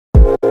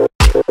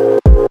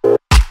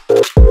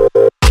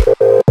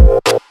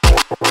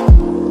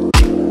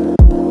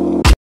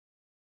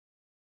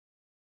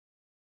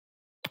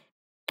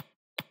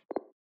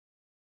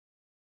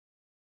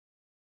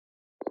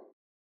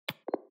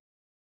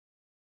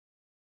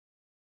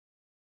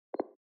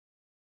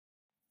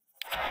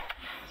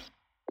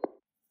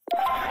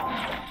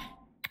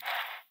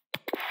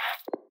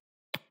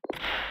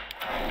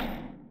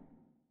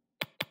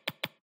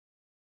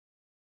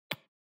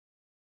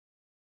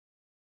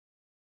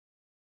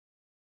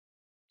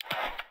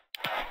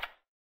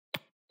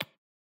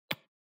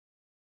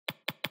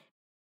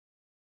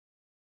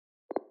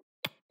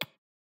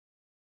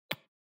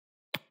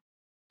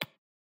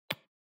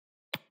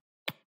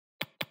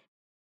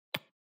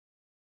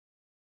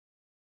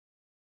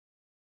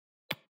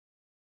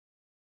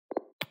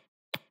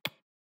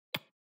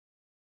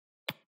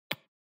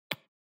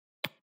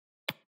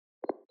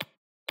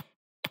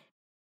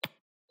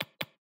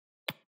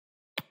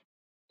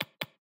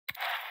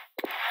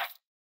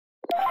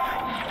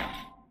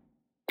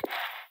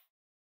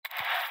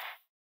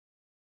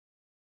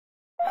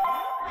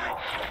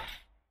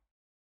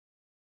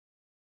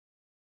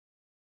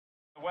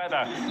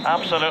Weather,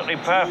 absolutely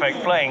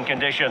perfect playing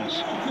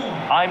conditions.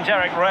 I'm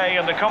Derek Ray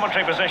in the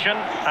commentary position,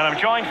 and I'm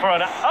joined for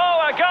an...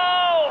 Oh, a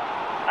goal!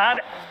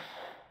 And...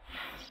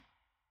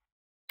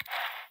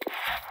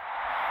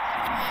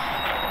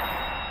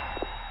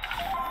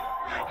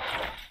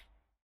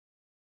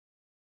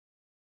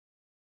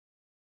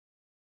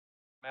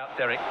 Out,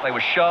 Derek. They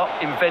were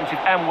sharp, inventive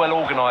and well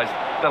organised.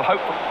 They'll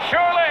hope for...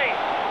 Surely!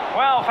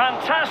 Well,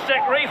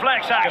 fantastic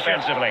reflex action.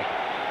 Defensively.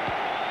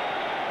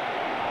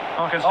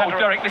 Oh,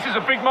 Derek, this is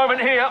a big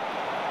moment here.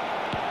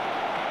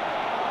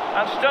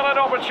 And still an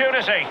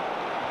opportunity.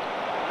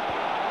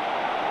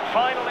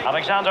 Finally,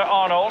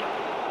 Alexander-Arnold.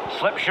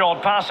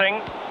 Slipshod passing.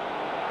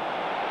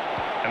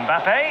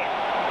 Mbappe.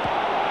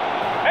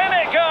 In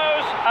it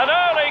goes! An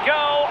early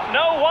goal.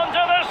 No wonder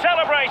they're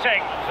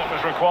celebrating. It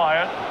was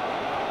required.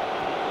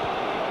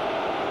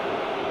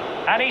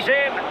 And he's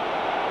in.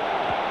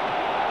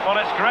 Well,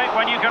 it's great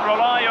when you can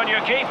rely on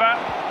your keeper.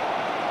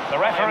 The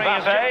referee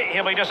is there.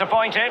 He'll be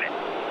disappointed.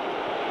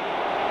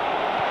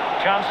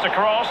 Chance to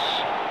cross.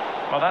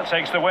 Well, that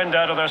takes the wind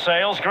out of their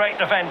sails. Great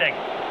defending.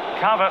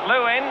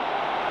 Calvert-Lewin.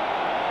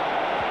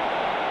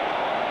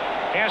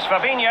 Here's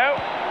Fabinho.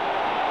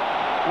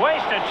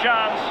 Wasted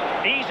chance.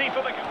 Easy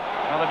for the...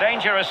 Well, the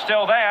danger is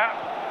still there.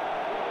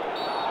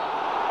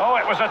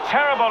 Oh, it was a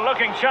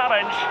terrible-looking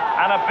challenge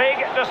and a big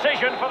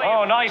decision for the...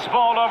 Oh, nice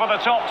ball over the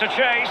top to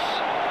chase.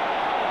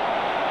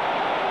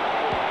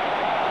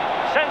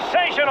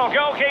 Sensational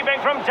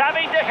goalkeeping from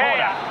David De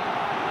Gea.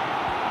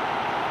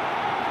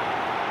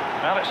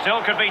 Well, it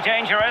still could be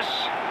dangerous.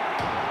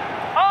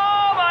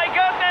 Oh, my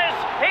goodness!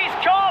 He's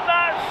caught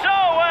that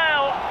so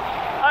well!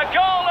 A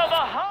goal of the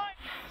high...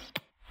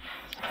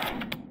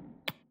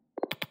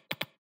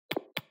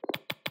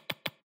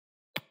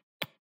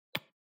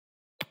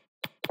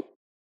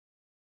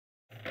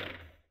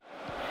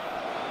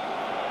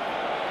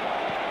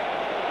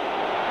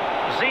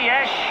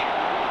 Ziyech.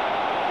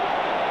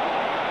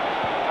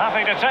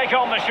 Happy to take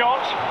on the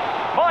shot.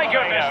 My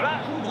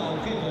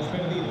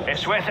goodness,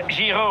 it's with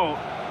Giroud.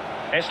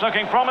 It's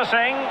looking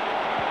promising.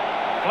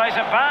 Plays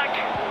it back.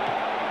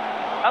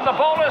 And the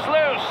ball is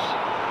loose.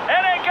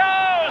 In it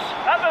goes!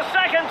 At the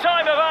second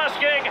time of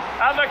asking.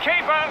 And the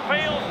keeper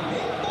feels...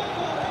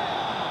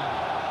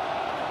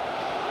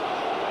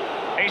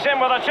 He's in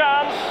with a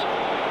chance.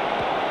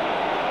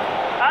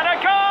 And a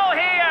goal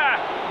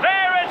here!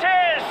 There it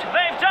is!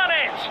 They've done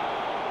it!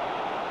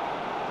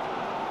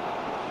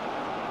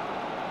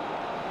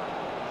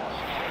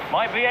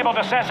 Might be able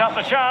to set up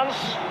the chance.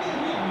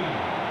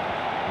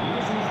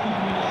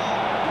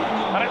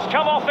 And it's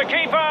come off the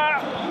keeper.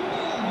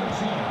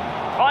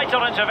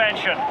 Vital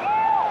intervention.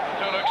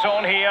 Two looks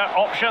on here,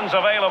 options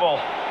available.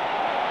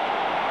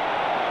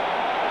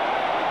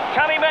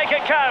 Can he make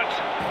it count?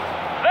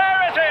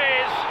 There it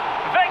is!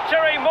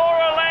 Victory more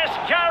or less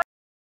guaranteed.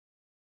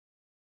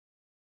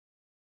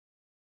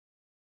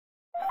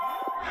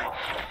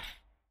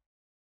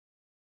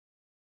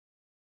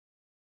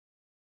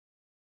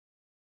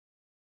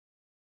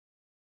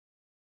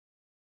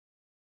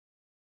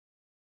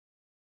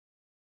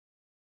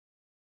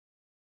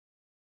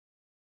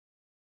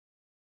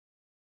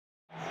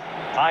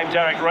 I'm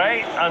Derek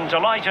Ray, and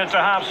delighted to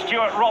have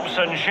Stuart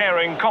Robson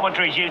sharing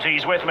commentary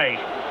duties with me.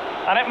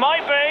 And it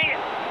might be...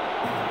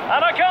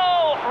 And a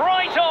goal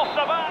right off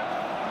the bat!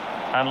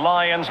 And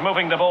Lions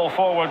moving the ball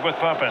forward with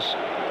purpose.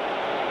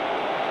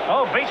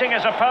 Oh, beating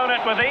his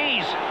opponent with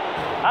ease.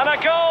 And a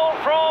goal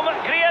from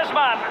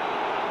Griezmann.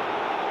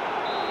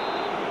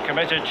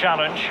 Committed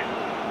challenge.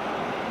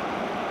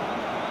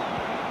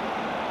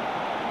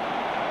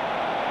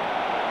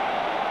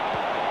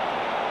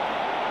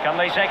 Can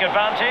they take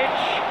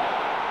advantage?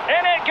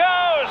 In it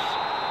goes!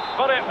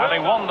 But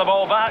having won the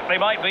ball back, they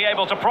might be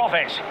able to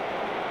profit.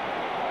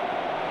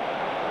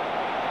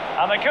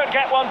 And they could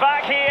get one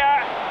back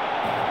here.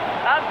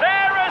 And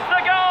there is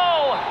the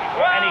goal!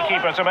 Well, any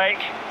keeper to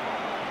make.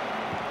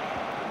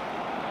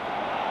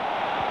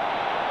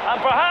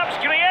 And perhaps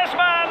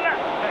Griezmann.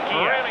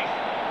 Really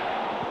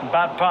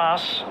bad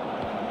pass.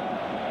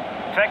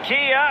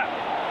 Fekir.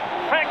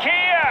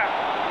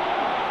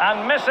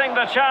 And missing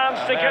the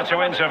chance to get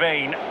to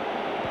intervene.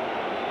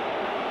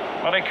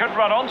 Well, he could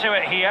run onto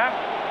it here.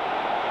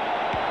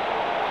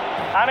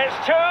 And it's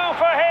two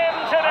for him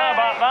today. How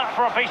about that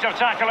for a piece of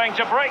tackling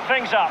to break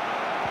things up?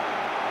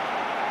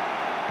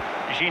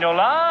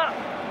 Ginola.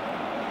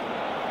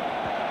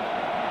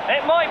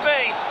 It might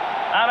be.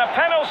 And a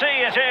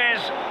penalty it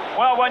is.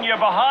 Well, when you're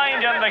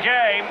behind in the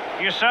game,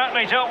 you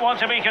certainly don't want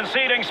to be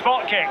conceding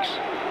spot kicks.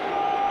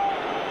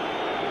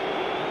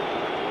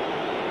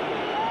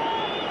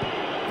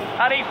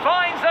 And he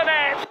finds the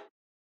net.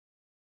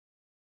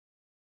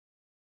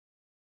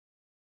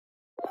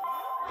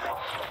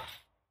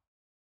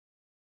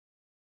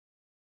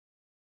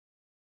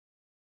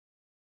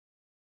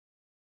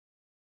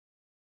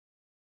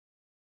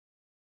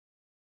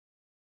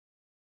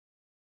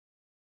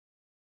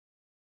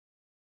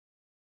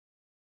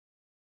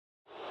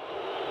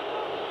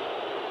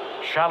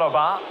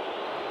 Chalobah.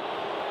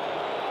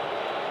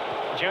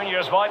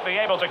 Juniors might be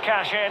able to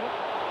cash in.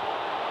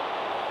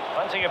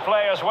 Plenty of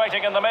players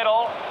waiting in the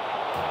middle.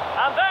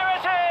 And there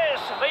it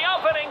is, the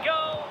opening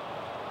goal.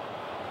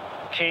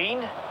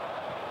 Keane.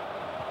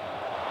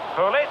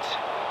 Pull it.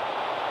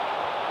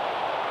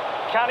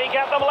 Can he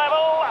get them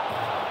level?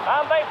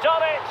 And they've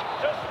done it.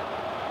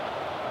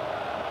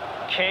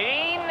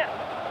 Keane.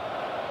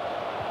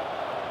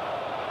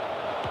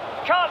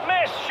 Can't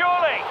miss,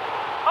 surely.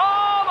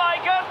 Oh, my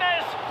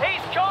goodness.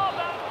 He's caught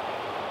them.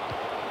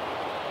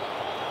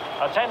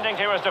 Attending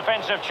to his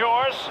defensive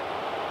chores.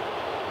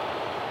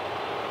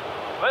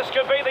 This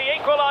could be the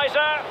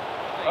equaliser.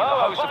 The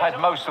hosts have had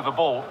most of the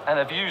ball and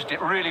have used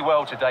it really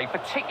well today,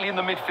 particularly in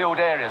the midfield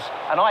areas.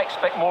 And I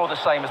expect more of the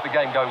same as the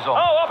game goes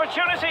on. Oh,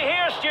 opportunity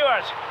here,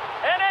 Stuart.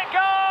 In it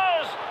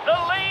goes. The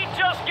lead.